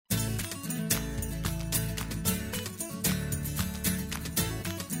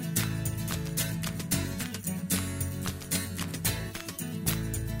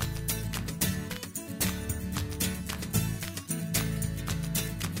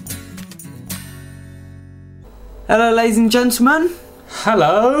Hello, ladies and gentlemen.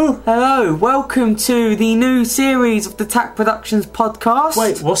 Hello. Hello. Welcome to the new series of the TAC Productions podcast.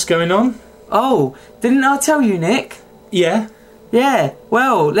 Wait, what's going on? Oh, didn't I tell you, Nick? Yeah. Yeah.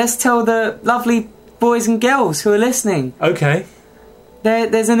 Well, let's tell the lovely boys and girls who are listening. Okay.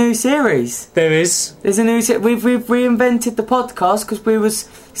 There's a new series. There is. There's a new we've reinvented the podcast because we was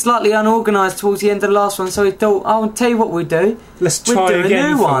slightly unorganised towards the end of the last one, so we thought, I'll tell you what we do. Let's try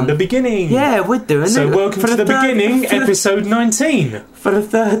again from the beginning. Yeah, we're doing it. So welcome to the beginning, episode 19. For the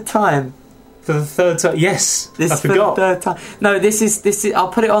third time. For the third time, yes. I forgot. For the third time. No, this is. I'll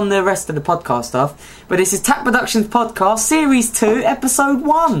put it on the rest of the podcast stuff. But this is TAC Productions podcast, series 2, episode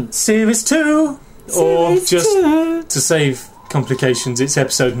 1. Series 2, or just to save complications, it's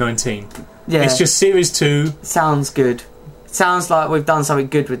episode 19. Yeah, it's just series 2. Sounds good. Sounds like we've done something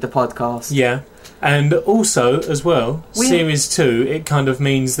good with the podcast. Yeah, and also as well, series 2. It kind of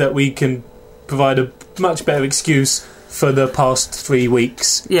means that we can provide a much better excuse for the past 3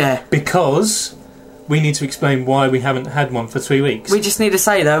 weeks. Yeah, because we need to explain why we haven't had one for 3 weeks. We just need to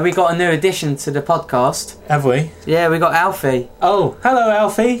say though, we got a new addition to the podcast. Have we? Yeah, we got Alfie. Oh, hello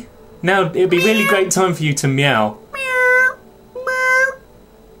Alfie. Now it'd be really great time for you to meow.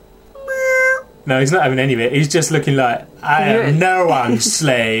 No, he's not having any of it. He's just looking like, I am no one's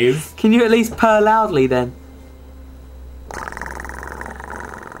slave. Can you at least purr loudly then?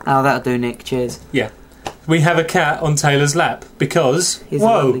 Oh, that'll do, Nick. Cheers. Yeah. We have a cat on Taylor's lap because, He's a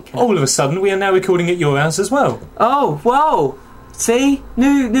lovely cat. all of a sudden we are now recording at your house as well. Oh, whoa. See?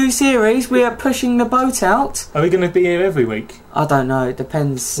 New series. We are pushing the boat out. Are we going to be here every week? I don't know. It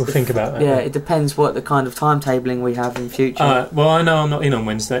depends. We'll think about that. Yeah, it depends what the kind of timetabling we have in future. Well, I know I'm not in on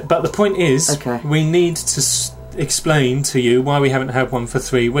Wednesday, but the point is, we need to explain to you why we haven't had one for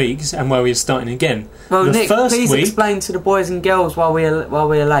 3 weeks and why we are starting again. Well, the Nick, first please week, explain to the boys and girls why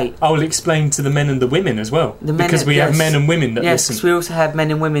we're late. I will explain to the men and the women as well, because we have men and women that listen. Yes, we also have men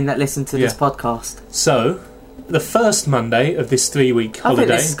and women that listen to this podcast. So, the first Monday of this 3-week holiday. I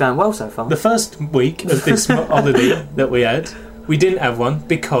think this is going well so far. The first week of this holiday that we had, we didn't have one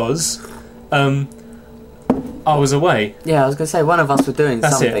because I was away. Yeah, I was going to say one of us were doing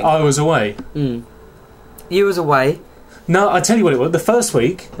something. That's it. I was away. You was away. No, I tell you what it was. The first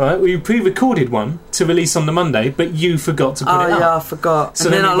week, right, we pre-recorded one to release on the Monday, but you forgot to put it up. Oh yeah, I forgot. So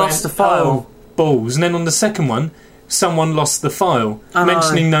and then I lost the file. Oh, balls. And then on the second one, someone lost the file,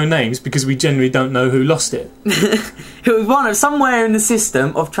 mentioning no names because we generally don't know who lost it. It was somewhere in the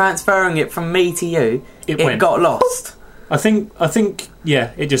system of transferring it from me to you. It got lost. I think,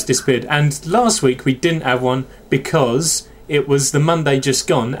 yeah, it just disappeared. And last week we didn't have one because it was the Monday just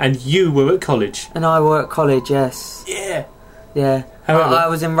gone, and you were at college. And I were at college, yes. Yeah. Yeah. However, I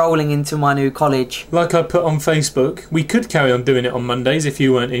was enrolling into my new college. Like I put on Facebook, we could carry on doing it on Mondays if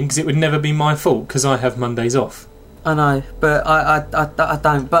you weren't in, because it would never be my fault, because I have Mondays off. I know, but I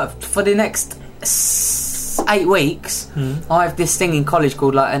don't. But for the next 8 weeks, I have this thing in college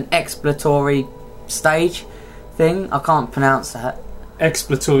called like an exploratory stage thing. I can't pronounce that.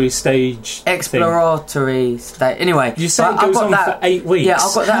 Exploratory stage. Exploratory stage. Anyway, you say it goes on for 8 weeks. Yeah,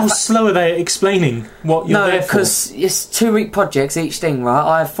 I've got that. How slow are they at explaining what you're there for? No, because it's 2-week projects each thing, right?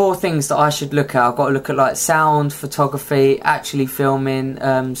 I have 4 things that I should look at. I've got to look at like sound, photography, actually filming,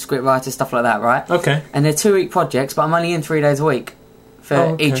 scriptwriter, stuff like that, right? Okay. And they're 2-week projects, but I'm only in 3 days a week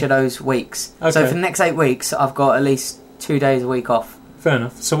for each of those weeks. Okay. So for the next 8 weeks, I've got at least 2 days a week off. Fair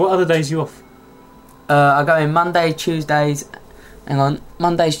enough. So what other days are you off? I go in Monday, Tuesdays. Hang on,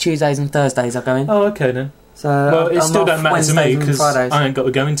 Mondays, Tuesdays, and Thursdays I go in. Oh, okay then. So well, it still don't matter to me because Fridays. I ain't got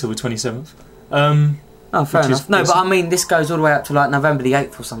to go until the 27th. Oh, fair enough. No, but I mean, this goes all the way up to like November the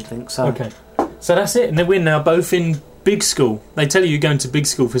 8th or something. So okay, so that's it. And then we're now both in big school. They tell you you're going to big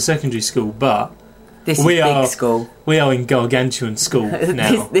school for secondary school, but this is big school. We are in gargantuan school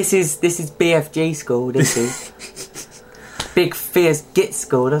now. this is BFG school. This is big fierce git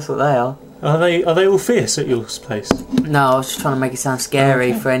school. That's what they are. Are they all fierce at your place? No, I was just trying to make it sound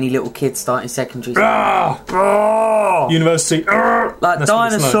scary for any little kids starting secondary school. University. Like that's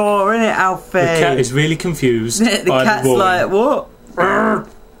dinosaur, innit, Alfie? The cat is really confused. The cat's like, what?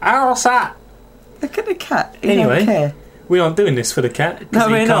 What's that? Look at the cat. He anyway, don't care. We aren't doing this for the cat. No,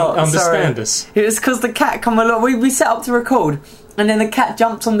 we're not. Understand us. It was because the cat come along. We set up to record, and then the cat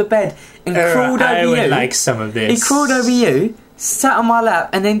jumped on the bed and crawled over you. I would like some of this. He crawled over you, sat on my lap,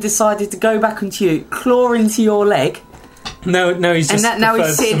 and then decided to go back onto you, claw into your leg. No, he's just. And now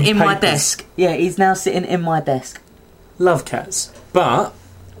he's sitting in my desk. Yeah, he's now sitting in my desk. Love cats, but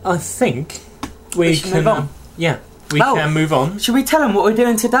I think we should can move on. Yeah. we can move on. Should we tell them what we're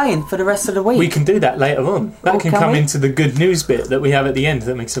doing today and for the rest of the week? We can do that later on. That can come into the good news bit that we have at the end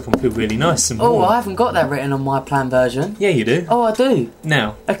that makes everyone feel really nice and warm. I haven't got that written on my plan version. Yeah, you do. Oh, I do.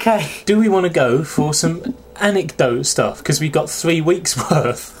 Now, okay. Do we want to go for some anecdote stuff? Because we've got 3 weeks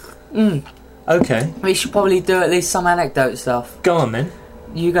worth. Okay. We should probably do at least some anecdote stuff. Go on then.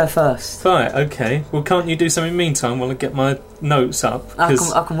 You go first. Right, okay. Well, can't you do something in the meantime while I get my notes up? I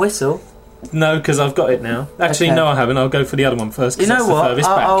can whistle. No, because I've got it now. Actually, no, I haven't. I'll go for the other one first. You know what?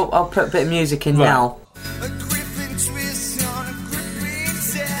 I'll put a bit of music in now.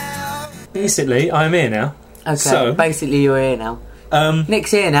 Basically, I'm here now. Okay, so, basically you're here now.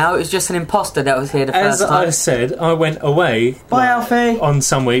 Nick's here now. It was just an imposter that was here the first time. As I said, I went away. Bye, Alfie. On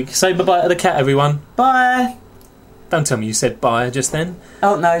some week. Say bye-bye to the cat, everyone. Bye. Don't tell me you said bye just then.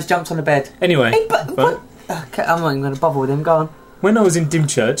 Oh, no, he's jumped on the bed. Anyway. Hey, what? Okay, I'm not even going to bother with him. Go on. When I was in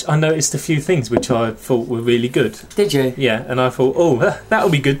Dymchurch, I noticed a few things which I thought were really good. Did you? Yeah, and I thought, that'll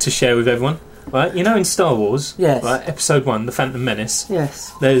be good to share with everyone. Right, you know in Star Wars, yes. Right, Episode 1, The Phantom Menace,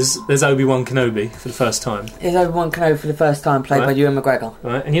 yes. There's Obi-Wan Kenobi for the first time. There's Obi-Wan Kenobi for the first time, played by Ewan McGregor.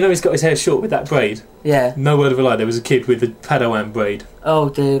 Right, and you know he's got his hair short with that braid? Yeah. No word of a lie, there was a kid with a Padawan braid. Oh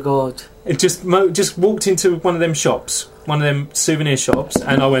dear God. It just walked into one of them shops, one of them souvenir shops,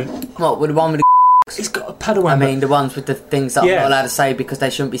 and I went... What, with the one with the... He's got a Padawan. I mean, the ones with the things that I'm not allowed to say because they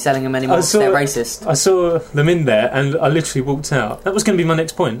shouldn't be selling them anymore because they're racist. I saw them in there and I literally walked out. That was going to be my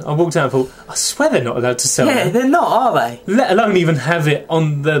next point. I walked out and thought, I swear they're not allowed to sell them. Yeah, they're not, are they? Let alone even have it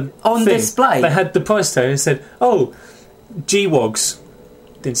on the thing. Display. They had the price tag and it said, G-Wogs.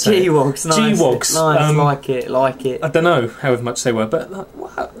 Didn't say G-Wogs, nice. G-Wogs. Nice, like it. I don't know however much they were, but,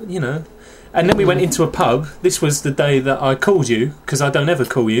 you know... And then we went into a pub. This was the day that I called you, because I don't ever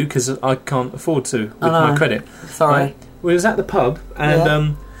call you, because I can't afford to with my credit. Sorry. Right? We was at the pub,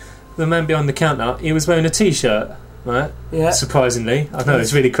 and the man behind the counter, he was wearing a T-shirt, right? Yeah. Surprisingly. I know,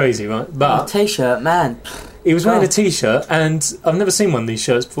 it's really crazy, right? But a T-shirt, man. He was wearing a T-shirt, and I've never seen one of these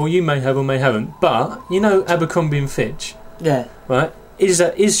shirts before. You may have or may haven't. But, you know Abercrombie and Fitch? Yeah. Right?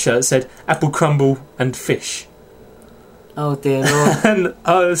 His shirt said, Apple Crumble and Fish. Oh dear Lord. And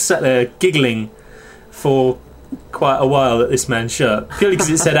I was sat there giggling for quite a while at this man's shirt, purely because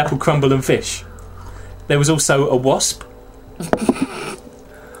it said Apple Crumble and Fish. There was also a wasp.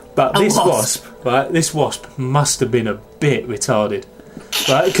 But this wasp must have been a bit retarded.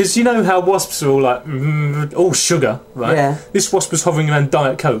 Right? Because you know how wasps are all like, all sugar, right? Yeah. This wasp was hovering around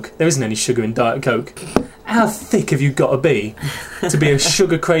Diet Coke. There isn't any sugar in Diet Coke. How thick have you got to be a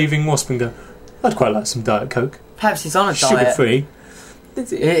sugar-craving wasp and go, I'd quite like some Diet Coke. Perhaps he's on a diet. Sugar-free.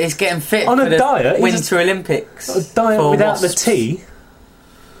 It's getting fit on for a diet, the Winter Olympics. A diet without wasps. The tea.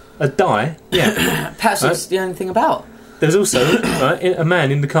 A dye. Yeah. Perhaps that's the only thing about. There's also a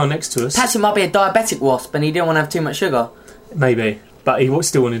man in the car next to us. Perhaps it might be a diabetic wasp and he didn't want to have too much sugar. Maybe. But he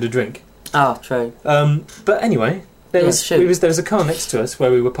still wanted a drink. Oh, true. But anyway, there was a car next to us where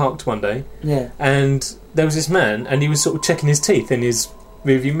we were parked one day. Yeah. And there was this man, and he was sort of checking his teeth in his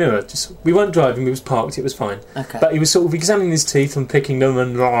rearview mirror. We weren't driving, we was parked, it was fine. Okay. But he was sort of examining his teeth and picking them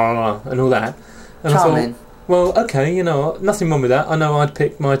and all that. And charming. I thought, well, okay, you know, nothing wrong with that. I know I'd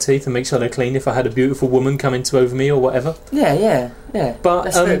pick my teeth and make sure they're clean if I had a beautiful woman coming over me or whatever. Yeah.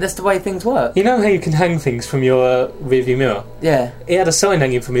 But that's the way things work. You know how you can hang things from your rearview mirror? Yeah. He had a sign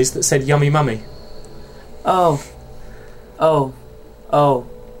hanging from his that said "Yummy Mummy." Oh,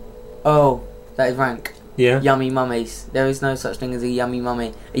 that is rank. Yeah. Yummy mummies. There is no such thing as a yummy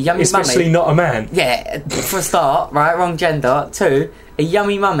mummy. A yummy Especially mummy, not a man. Yeah, for a start, right, wrong gender. 2, a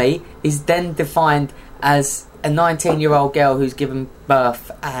yummy mummy is then defined as a 19-year-old girl who's given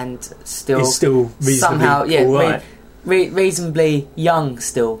birth and is still reasonably somehow, right. reasonably young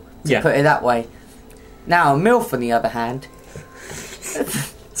still, to put it that way. Now, a MILF, on the other hand...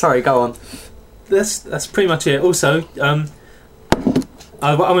 Sorry, go on. That's pretty much it. Also,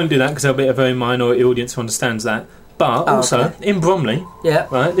 I won't do that because there'll be a very minority audience who understands that. But also, in Bromley,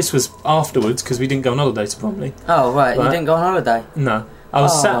 right, this was afterwards because we didn't go on holiday to Bromley. Oh, right, you didn't go on holiday? No. I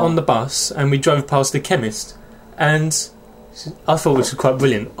was sat on the bus and we drove past the chemist and I thought this was quite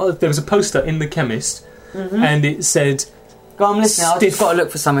brilliant. There was a poster in the chemist and it said... Go on, listening, I've just got to look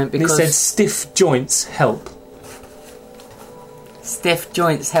for something because... It said, stiff joints help. Stiff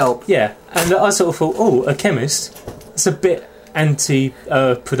joints help? Yeah, and I sort of thought, a chemist? It's a bit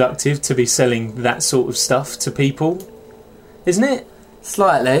anti-productive to be selling that sort of stuff to people, isn't it?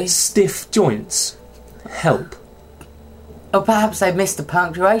 Slightly. Stiff joints help. Or perhaps they missed the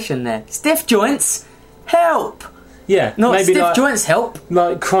punctuation there. Stiff joints help. Yeah, not maybe stiff joints help.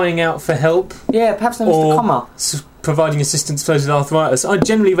 Like crying out for help. Yeah, perhaps they missed the comma. providing assistance to those with arthritis. I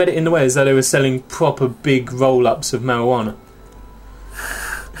generally read it in the way as though they were selling proper big roll-ups of marijuana.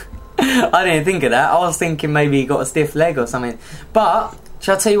 I didn't think of that. I was thinking maybe he got a stiff leg or something. But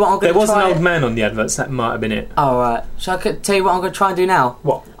shall I tell you what I'm going to try? There was an old man on the adverts. That might have been it. Oh, right. Shall I tell you what I'm going to try and do now?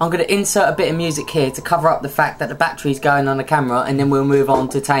 What? I'm going to insert a bit of music here to cover up the fact that the battery's going on the camera, and then we'll move on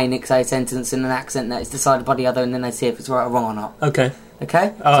to say a sentence in an accent that is decided by the other, and then they see if it's right or wrong or not. Okay.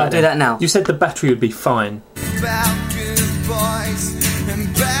 Okay? So I'll do that now. You said the battery would be fine. About good boys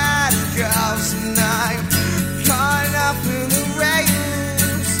and bad girls tonight. Caught up in the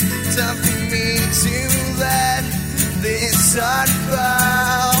rails, tempting me to let this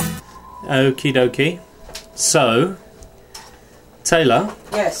unfurl. Okie dokie. So, Taylor.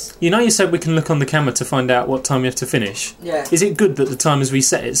 Yes. You know you said we can look on the camera to find out what time you have to finish? Yeah. Is it good that the time has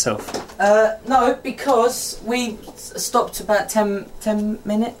reset itself? No, because we stopped about 10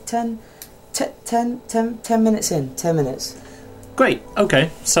 minutes in. 10 minutes. Great, okay.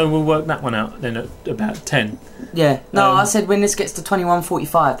 So we'll work that one out then at about 10. Yeah. No, I said when this gets to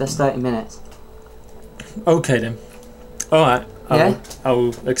 21:45, that's 30 minutes. Okay then. Alright. Yeah?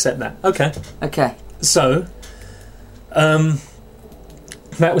 I'll accept that. Okay. Okay. So,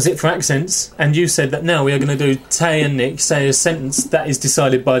 that was it for accents, and you said that now we are going to do Tay and Nick say a sentence that is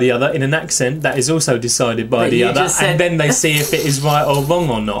decided by the other in an accent that is also decided by the other, and then they see if it is right or wrong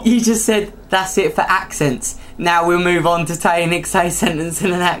or not. You just said that's it for accents. Now we'll move on to Tay and Nick say a sentence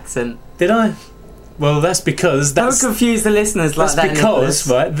in an accent. Did I? Well, that's because don't confuse the listeners like that. That's because,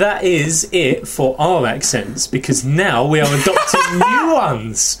 right, that is it for our accents, because now we are adopting new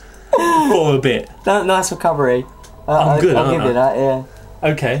ones for a bit. Nice recovery. I'm good, I'll give you that, yeah.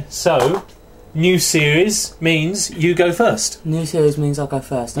 Okay, so, new series means you go first. New series means I'll go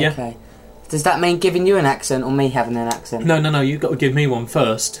first, okay. Yeah. Does that mean giving you an accent or me having an accent? No, you've got to give me one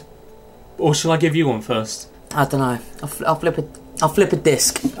first. Or shall I give you one first? I don't know. I'll flip a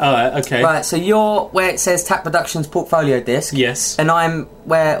disc. Alright, okay. Right, so you're where it says TAP Productions portfolio disc. Yes. And I'm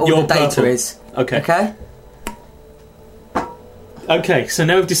where all the data purple. Is. Okay. Okay? Okay, so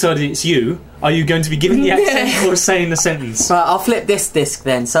now we've decided it's you. Are you going to be giving the accent or saying the sentence? Right, I'll flip this disc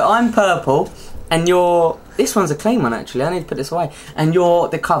then. So I'm purple, and you're... This one's a clean one, actually. I need to put this away. And you're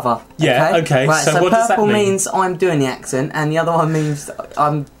the cover. Yeah, okay. Right, so what does that purple mean? means I'm doing the accent, and the other one means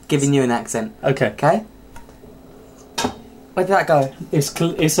I'm giving you an accent. Okay. Okay? Where did that go? It's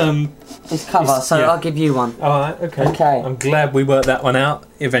cover, so yeah. I'll give you one. Alright, okay. Okay. I'm glad we worked that one out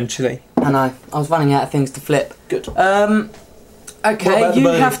eventually. I know. I was running out of things to flip. Good. Okay, you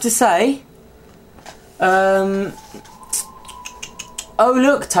have to say... oh,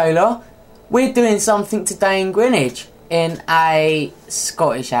 look, Taylor. We're doing something today in Greenwich in a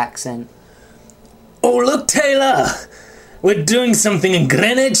Scottish accent. Oh, look, Taylor. We're doing something in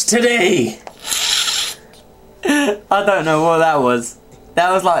Greenwich today. I don't know what that was.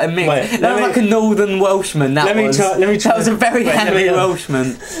 That was like a mix. That was like a Northern Welshman. Let me try. That was a very heavy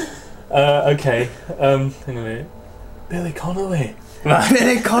Welshman. Okay. Hang on a minute. Billy Connolly. Right.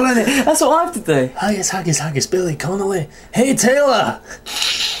 Billy Connolly. That's what I have to do. Haggis, Billy Connolly. Hey, Taylor.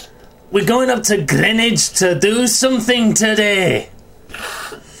 We're going up to Greenwich to do something today.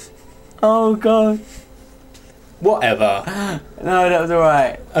 Oh, God. Whatever. No, that was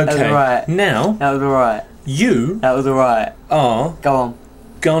alright. Okay. That was alright. Now. That was alright. That was alright. Are. Go on.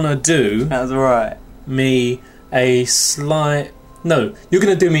 Gonna do. That was alright. Me a slight. No, you're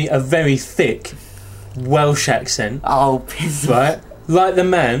gonna do me a very thick Welsh accent. Oh, piss. Right? Like the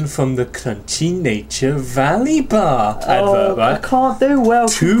man from the Crunchy Nature Valley Bar advert, right? I can't do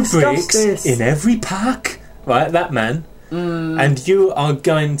Welsh. 2 bricks in every pack. Right, that man. And you are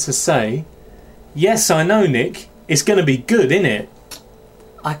going to say, yes, I know, Nick. It's going to be good, innit?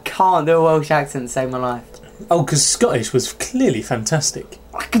 I can't do a Welsh accent to save my life. Oh, because Scottish was clearly fantastic.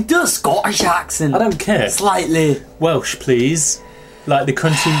 I can do a Scottish accent. I don't care. Slightly. Welsh, please. Like the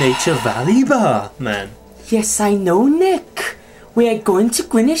Crunchy Nature Valley Bar, man. Yes, I know, Nick. We are going to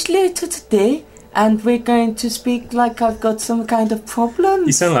Greenwich later today, and we're going to speak like I've got some kind of problem.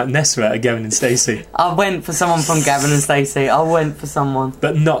 You sound like Nessa out of Gavin and Stacey. I went for someone from Gavin and Stacey. I went for someone.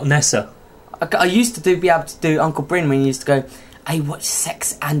 But not Nessa. I used to be able to do Uncle Bryn when he used to go, I watch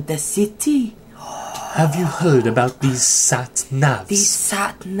Sex and the City. Have you heard about these sat-navs? These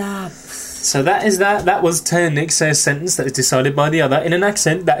sat-navs. So that is that. That was Tay and Nick say a sentence that is decided by the other in an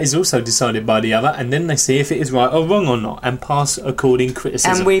accent that is also decided by the other, and then they see if it is right or wrong or not, and pass according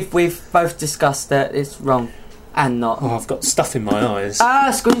criticism. And we've both discussed that it's wrong and not. Oh, I've got stuff in my eyes.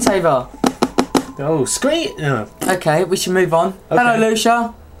 Screensaver. Oh, screen. Oh. Okay, we should move on. Okay. Hello,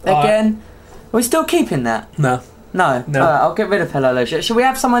 Lucia. Again. Are we still keeping that? No. No. I'll get rid of hello, Lucia. Should we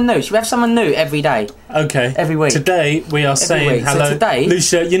have someone new? Should we have someone new every day? Okay. Every week. Today we are saying hello. So today,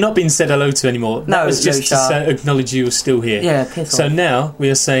 Lucia, you're not being said hello to anymore. No, that was just Lucia. to acknowledge you were still here. Yeah, piss off. So now we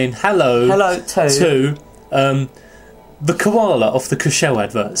are saying hello. Hello to the koala off the Cushell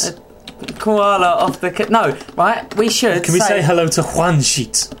adverts. Koala off the... No, right? We should Can we say hello to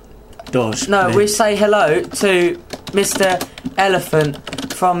Juanchit? No, we say hello to Mr. Elephant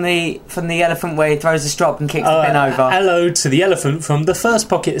from the elephant where he throws a strop and kicks the bin over. Hello to the elephant from the First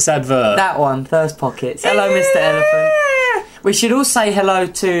Pockets advert. That one, First Pockets. Hello, Mr. Elephant. We should all say hello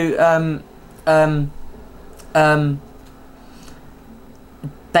to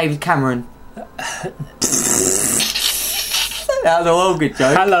David Cameron. That was a well good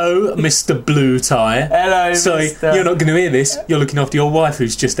joke. Hello, Mr. Blue Tie. Hello, Sorry, Mr. You're not going to hear this. You're looking after your wife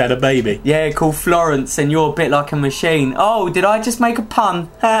who's just had a baby. Yeah, called Florence, and you're a bit like a machine. Oh, did I just make a pun?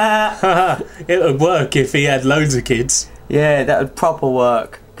 It would work if he had loads of kids. Yeah, that would proper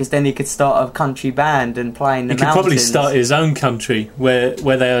work. Because then he could start a country band and play in the mountains. He could probably start his own country where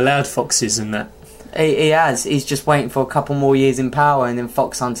they allowed foxes and that. He has. He's just waiting for a couple more years in power, and then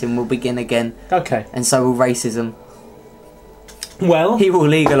fox hunting will begin again. Okay. And so will racism. Well, he will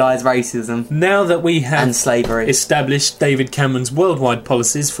legalise racism. Now that we have and slavery established David Cameron's worldwide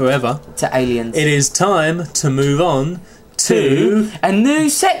policies forever to aliens, it is time to move on to a new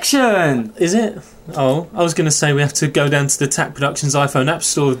section. Is it? Oh, I was going to say we have to go down to the TAC Productions iPhone App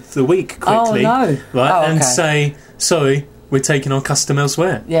Store of the week quickly. Oh no! Right, and say sorry, we're taking our custom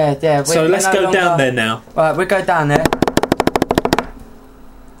elsewhere. Yeah. So let's go down there now. Right, we'll go down there.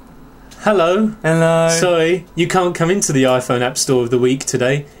 Hello. Hello. Sorry, you can't come into the iPhone App Store of the week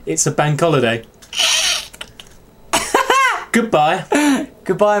today. It's a bank holiday. Goodbye.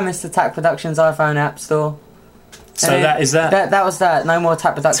 Goodbye, Mr. TAC Productions iPhone App Store. So that is that. That was that. No more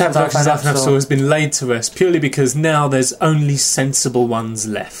TAC Productions iPhone App Store has been laid to rest purely because now there's only sensible ones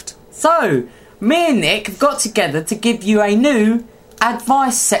left. So, me and Nick have got together to give you a new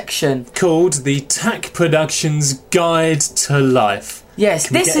advice section called the TAC Productions Guide to Life. Yes,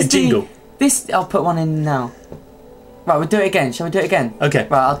 Can this is jingle. I'll put one in now. Right, we'll do it again. Shall we do it again? Okay.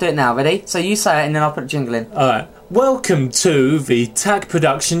 Right, I'll do it now. Ready? So you say it and then I'll put a jingle in. Alright. Welcome to the TAC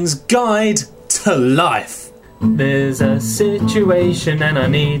Productions Guide to Life. There's a situation and I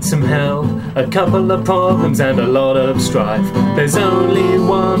need some help. A couple of problems and a lot of strife. There's only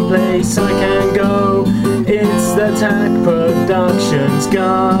one place I can go. It's the TAC Productions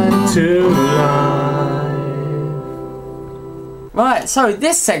Guide to Life. Right, so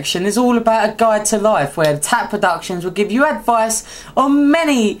this section is all about a guide to life where TAC Productions will give you advice on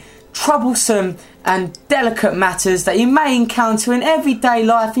many troublesome and delicate matters that you may encounter in everyday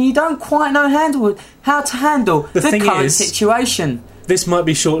life and you don't quite know how to handle the current situation. This might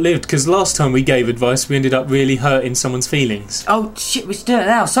be short-lived because last time we gave advice we ended up really hurting someone's feelings. Oh shit, we should do it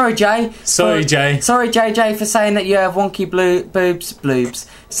now. Sorry, Jay. Sorry, JJ, for saying that you have wonky boobs.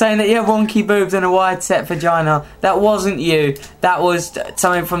 Saying that you have wonky boobs and a wide set vagina. That wasn't you. That was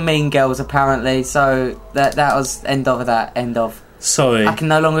something from Mean Girls, apparently. So that was end of. Sorry. I can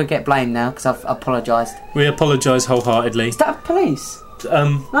no longer get blamed now because I've apologised. We apologise wholeheartedly. Is that police?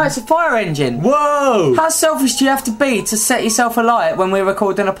 No, it's a fire engine. Whoa! How selfish do you have to be to set yourself alight when we're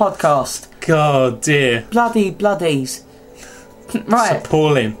recording a podcast? God dear. Bloodies. Right. It's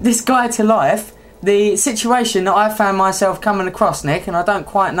appalling. This guide to life, the situation that I found myself coming across, Nick, and I don't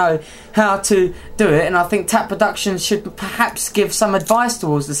quite know how to do it, and I think TAC Productions should perhaps give some advice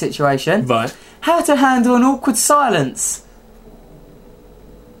towards the situation. Right. How to handle an awkward silence.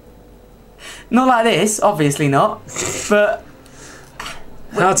 Not like this, obviously not, but...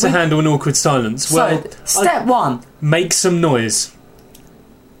 How to handle an awkward silence? Well, so, step one. Make some noise.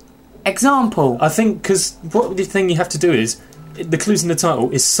 Example. I think, because what the thing you have to do is, the clues in the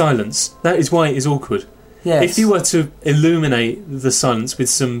title is silence. That is why it is awkward. Yes. If you were to illuminate the silence with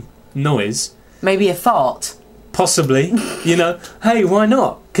some noise... Maybe a fart. Possibly. You know, hey, why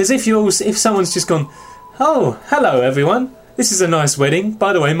not? Because if someone's just gone, oh, hello everyone, this is a nice wedding.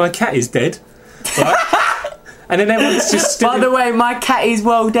 By the way, my cat is dead. Right? And then everyone's just By the way, my cat is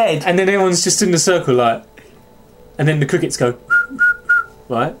well dead. And then everyone's just in a circle like... And then the crickets go...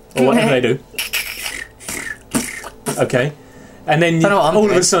 Right? Or whatever they do. Okay. And then all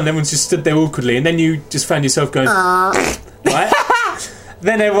of a sudden everyone's just stood there awkwardly and then you just found yourself going... Right?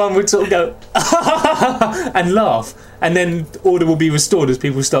 Then everyone would sort of go... and laugh. And then order will be restored as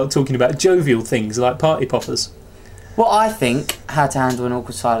people start talking about jovial things like party poppers. What I think how to handle an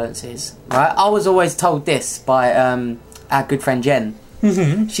awkward silence is, right? I was always told this by our good friend Jen.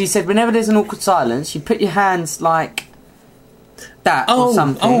 Mm-hmm. She said whenever there's an awkward silence, you put your hands like that or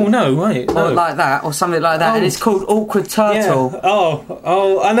something. Oh no, wait, no. Or like that or something like that, and it's called Awkward Turtle. Yeah.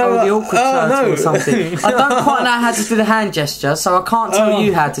 Oh, I know. The Awkward Turtle or something. I don't quite know how to do the hand gesture, so I can't tell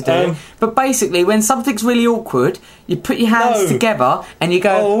you how to do it. But basically, when something's really awkward, you put your hands together and you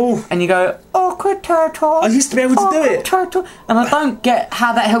go Awkward Turtle. I used to be able to do it. Turtle, and I don't get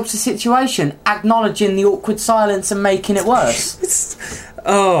how that helps the situation. Acknowledging the awkward silence and making it worse.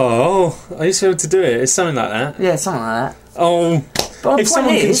 I used to be able to do it. It's something like that. Yeah, something like that. But if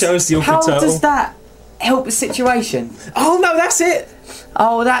someone can show us the awkward turtle, how does that help the situation? Oh no, that's it.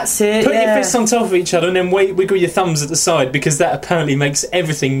 Oh, that's it. Put your fists on top of each other and then wiggle your thumbs at the side, because that apparently makes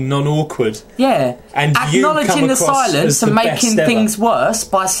everything non-awkward. Yeah. And acknowledging the silence and making things worse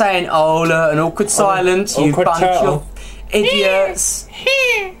by saying, "Oh, look, an awkward silence, you bunch of idiots."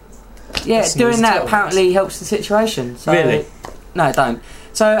 Yeah, doing that apparently helps the situation. So, really? No, it don't.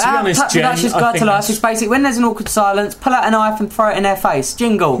 So our Productions Guide to Life is basically when there's an awkward silence, pull out a knife and throw it in their face.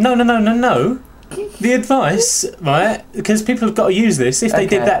 Jingle. No. The advice, right, because people have got to use this, if they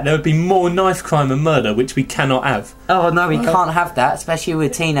did that, there would be more knife crime and murder, which we cannot have. Oh, no, we can't have that, especially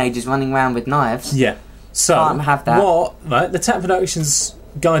with teenagers running around with knives. Yeah. So, can't have that. The Tap Productions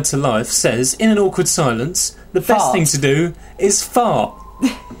Guide to Life says, in an awkward silence, the best thing to do is fart.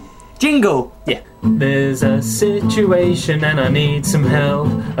 Jingle. Yeah. There's a situation and I need some help.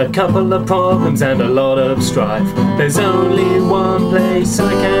 A couple of problems and a lot of strife. There's only one place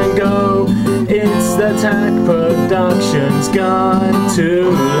I can go. It's the Tack Productions Guide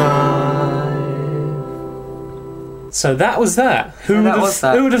to Life. So that was that. Who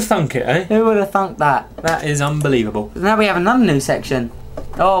would have thunk it, eh? Who would have thunk that? That is unbelievable. Now we have another new section.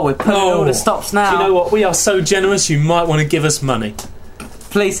 Oh, we're putting all the stops now. Do you know what? We are so generous, you might want to give us money.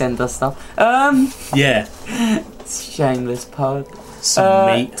 Please send us stuff. Yeah. Shameless pug.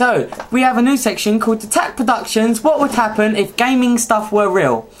 Meat. So, we have a new section called the Tack Productions. What would happen if gaming stuff were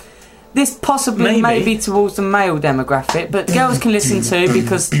real? This possibly may be towards the male demographic, but girls can listen to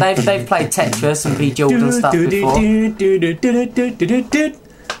because they've played Tetris and Bejeweled and stuff before.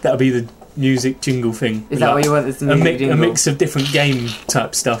 That'll be the music jingle thing. Is that what you want? This music jingle? A mix of different game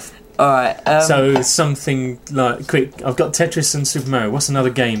type stuff. Alright, so something like, quick, I've got Tetris and Super Mario. What's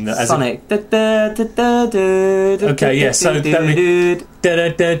another game that has Sonic. Okay, yeah, so that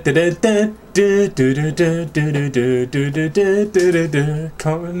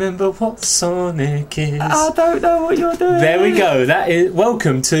can't remember what Sonic is. I don't know what you're doing. There we go. That is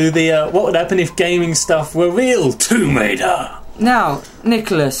welcome to the what would happen if gaming stuff were real, Tomb Raider. Now,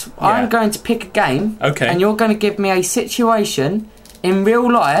 Nicholas, I'm going to pick a game, and you're going to give me a situation in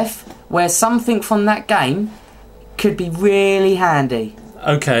real life where something from that game could be really handy.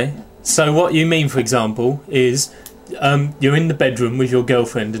 Okay, so what you mean, for example, is you're in the bedroom with your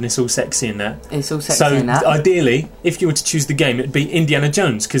girlfriend and it's all sexy in that. It's all sexy in that. So ideally, if you were to choose the game, it'd be Indiana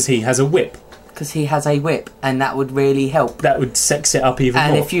Jones, because he has a whip. Because he has a whip, and that would really help. That would sex it up even more.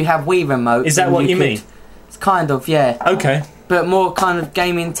 And if you have Wii remotes... Is that what you mean? It's kind of, yeah. Okay. But more kind of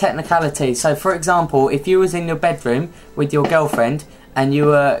gaming technicality. So, for example, if you was in your bedroom with your girlfriend and you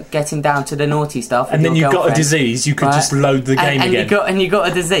were getting down to the naughty stuff, and then you got a disease, you could just load the game again. And you got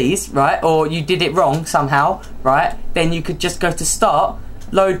a disease, right? Or you did it wrong somehow, right? Then you could just go to start,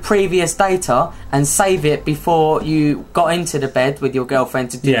 load previous data, and save it before you got into the bed with your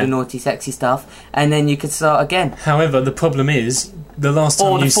girlfriend to do the naughty, sexy stuff, and then you could start again. However, the problem is the last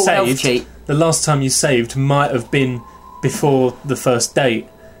time you saved might have been before the first date,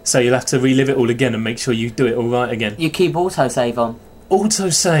 so you'll have to relive it all again and make sure you do it all right again. You keep autosave on.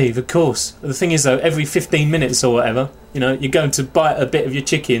 Autosave, of course. The thing is, though, every 15 minutes or whatever, you know, you're going to bite a bit of your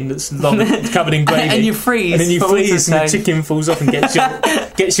chicken that's long, covered in gravy, and you freeze, and then you freeze, and the chicken falls off and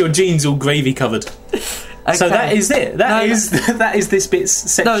gets your jeans all gravy covered. Okay. So that is it. That is this bit's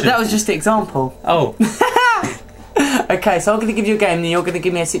section. No, that was just the example. Oh. Okay, so I'm going to give you a game, and you're going to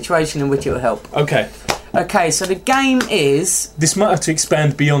give me a situation in which it will help. Okay. Okay, so the game is... This might have to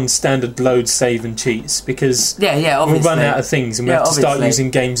expand beyond standard load, save and cheats, because obviously. we'll run out of things and we have to start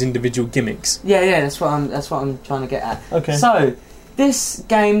using games' individual gimmicks. Yeah, that's what I'm trying to get at. Okay. So, this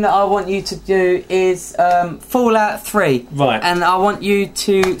game that I want you to do is Fallout 3. Right. And I want you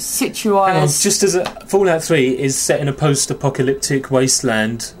to situate... Hang on, just as Fallout 3 is set in a post-apocalyptic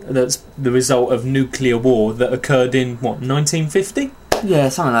wasteland that's the result of nuclear war that occurred in, 1950? Yeah,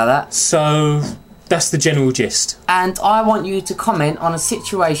 something like that. So... That's the general gist. And I want you to comment on a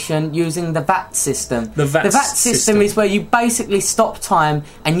situation using the VAT system. The VAT system is where you basically stop time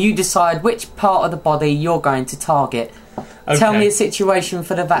and you decide which part of the body you're going to target. Okay. Tell me a situation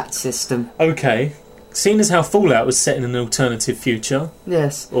for the VAT system. Okay. seeing as how Fallout was set in an alternative future.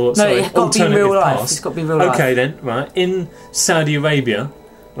 Yes. Or, it's got to be real life. It's got to be real life. Okay then, right. In Saudi Arabia,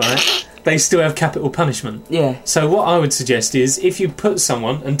 right, they still have capital punishment. Yeah. So what I would suggest is if you put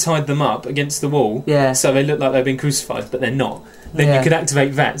someone and tied them up against the wall, so they look like they've been crucified, but they're not, then you could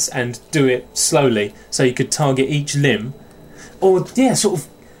activate VATS and do it slowly, so you could target each limb. Or, sort of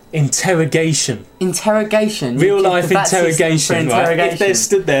interrogation. Real life interrogation, right? If they're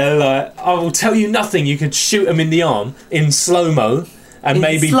stood there like, I will tell you nothing, you could shoot them in the arm in slow-mo. And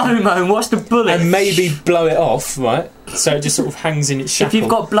maybe slow-mo and watch the bullet. And maybe blow it off, right? So it just sort of hangs in its shackle. If you've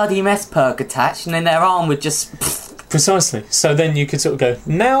got bloody mess perk attached, and then their arm would just... Precisely. So then you could sort of go,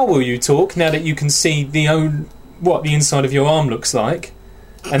 now will you talk, now that you can see what the inside of your arm looks like?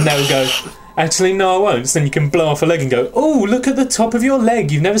 And they'll go, actually, no, I won't. So then you can blow off a leg and go, oh, look at the top of your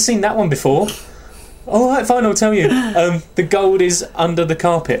leg. You've never seen that one before. All right, fine, I'll tell you. The gold is under the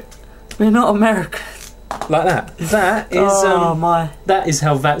carpet. We're not American. Like that. That is that is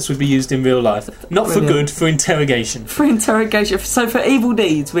how VATS would be used in real life. Not for good, for interrogation. For interrogation. So for evil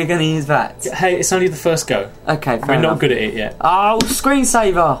deeds, we're going to use VATS. Hey, it's only the first go. Okay, fair We're enough. not good at it yet. Oh,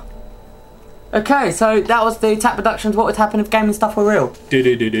 screensaver. Okay, so that was the Tap Productions. What would happen if gaming stuff were real?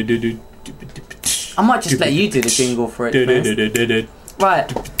 I might just let you do the jingle for it.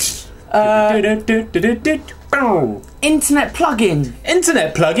 Right. Internet plugin.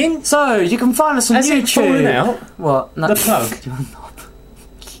 Internet plugin? So, you can find us on Has YouTube. It fallen out? What? No. The plug.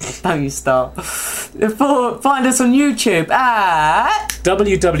 Don't you start. Find us on YouTube at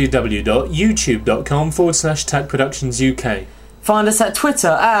www.youtube.com/TAC Find us at Twitter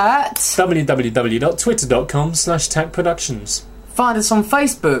at www.twitter.com/TAC. Find us on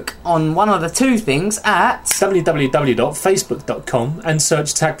Facebook on one of the two things at www.facebook.com and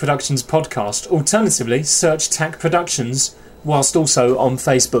search TAC Productions Podcast. Alternatively, search TAC Productions whilst also on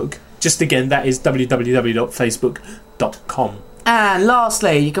Facebook. Just again, that is www.facebook.com. And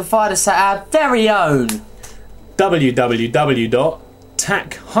lastly, you can find us at our very own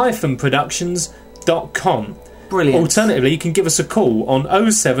www.tac-productions.com. Brilliant. Alternatively, you can give us a call on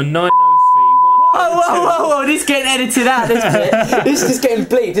 07903. Whoa, this is getting edited out, this bit. This is getting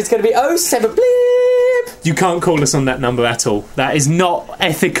bleeped. It's going to be 07 bleep. You can't call us on that number at all. That is not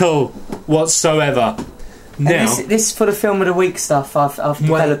ethical whatsoever. Now, this is for the Film of the Week stuff. I've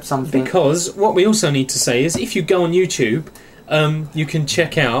developed something. Because what we also need to say is if you go on YouTube, you can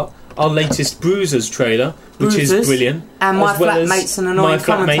check out our latest Bruisers trailer, which is brilliant. And My Flatmate's an Annoying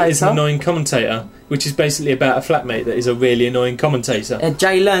Commentator. My Flatmate is an Annoying Commentator, which is basically about a flatmate that is a really annoying commentator.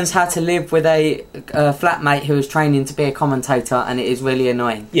 Jay learns how to live with a flatmate who is training to be a commentator, and it is really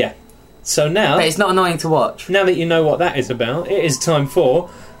annoying. Yeah. So now... But it's not annoying to watch. Now that you know what that is about, it is time for...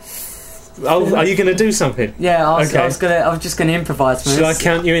 Oh, are you going to do something? Yeah, I was just going to improvise. Should I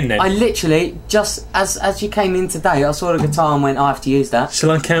count you in then? I literally, just as you came in today, I saw the guitar and went, I have to use that.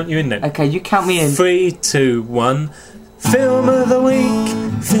 Shall I count you in then? Okay, you count me in. 3, 2, 1. Film of the week,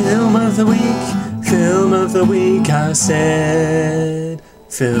 film of the week, film of the week, I said.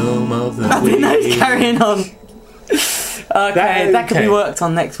 Film of the week. No, carrying on. Okay, that could be worked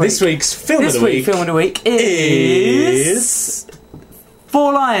on next week. This week's film of the week. Film of the week is...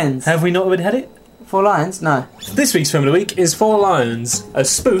 Four Lions. Have we not already had it? Four Lions? No. This week's film of the week is Four Lions, a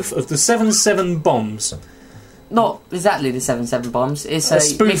spoof of the 7/7 bombs. Not exactly the 7/7 bombs. It's a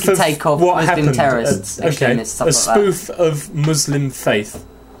spoof of take off what Muslim happened. terrorists. Okay, stuff a spoof like of Muslim faith.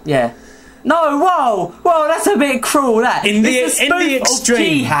 Yeah. No, whoa, that's a bit cruel. That in the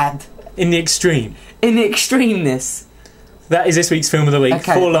extreme. Jihad. In the extreme. In the extremeness. That is this week's film of the week.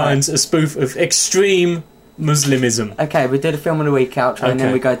 Okay, Four Lions, a spoof of extreme Muslimism. Okay, we did a film of the week outro, and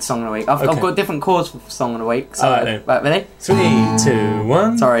then we go to song of the week. I've got different chords for song of the week. So, right, ready? 3, 2,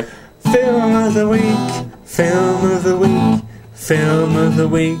 1. Sorry. Film of the week. Film of the week. Film of the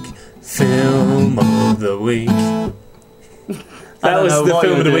week. Film of the week. That was the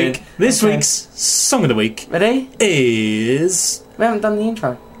film of the week. This week's song of the week. Ready? Is... We haven't done the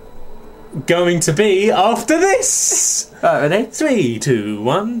intro. Going to be after this. Right, ready? 3, 2,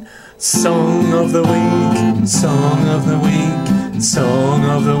 1. Song of the week, song of the week, song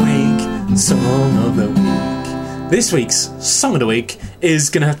of the week, song of the week. This week's song of the week is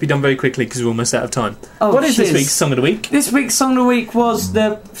going to have to be done very quickly because we're almost out of time. What is this week's song of the week? This week's song of the week was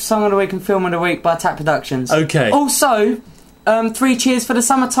the Song of the Week and Film of the Week by TAC Productions. Okay. Also, 3 Cheers for the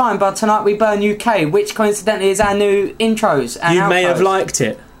Summertime by Tonight We Burn UK, which coincidentally is our new intros and You may outros. have liked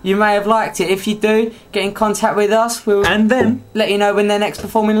it. You may have liked it. If you do, get in contact with us. We'll let you know when they're next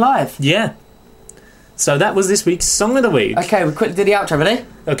performing live. Yeah. So that was this week's song of the week. Okay, we quickly do the outro, ready?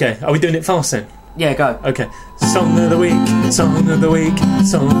 Okay, are we doing it fast then? Yeah, go. Okay. Song of the week, song of the week,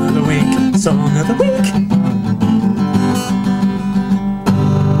 song of the week, song of the week.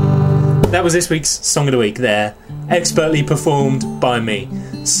 That was this week's Song of the Week there. Expertly performed by me.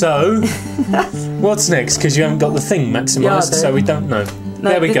 So, what's next? Because you haven't got the thing maximised, so we don't know. No,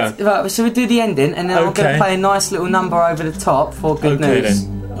 there we go. Right, shall we do the ending, and then I'm going to play a nice little number over the top for good news.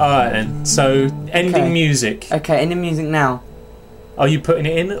 Then. Alright then. So, ending music. Okay, ending music now. Are you putting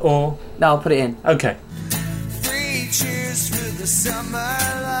it in, or...? No, I'll put it in. Okay. Three cheers for the summer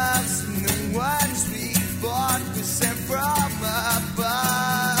loves and the ones we bought were sent from above.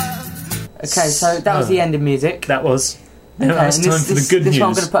 Okay, so that was the ending music. That was. Now it's time for the good news. This one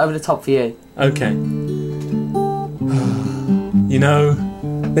I'm going to put over the top for you. Okay. You know,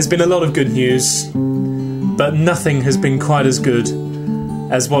 there's been a lot of good news, but nothing has been quite as good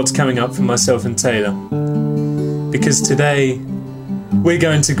as what's coming up for myself and Taylor. Because today, we're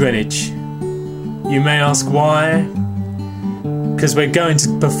going to Greenwich. You may ask why? Because we're going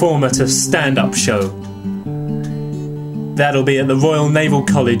to perform at a stand-up show. That'll be at the Royal Naval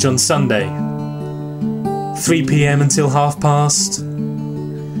College on Sunday. 3 p.m. until past.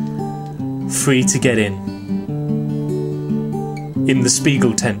 Free to get in the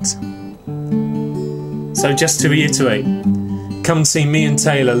Spiegel tent. So just to reiterate, come and see me and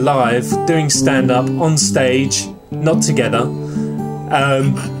Taylor live doing stand-up on stage, not together,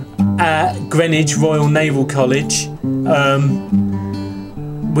 at Greenwich Royal Naval College,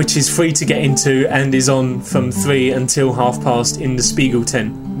 which is free to get into and is on from 3 until past in the Spiegel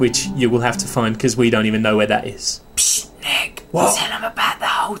tent, which you will have to find because we don't even know where that is. Psst, Nick, what? Tell them about the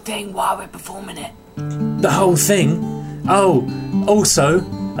whole thing while we're performing it. The whole thing? Oh, also,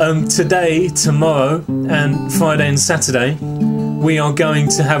 today, tomorrow, and Friday and Saturday, we are going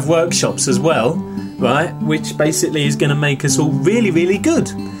to have workshops as well, right? Which basically is going to make us all really, really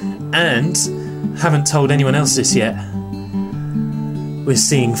good. And, haven't told anyone else this yet, we're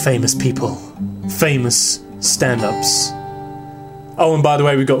seeing famous people. Famous stand-ups. Oh, and by the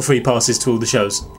way, we've got free passes to all the shows.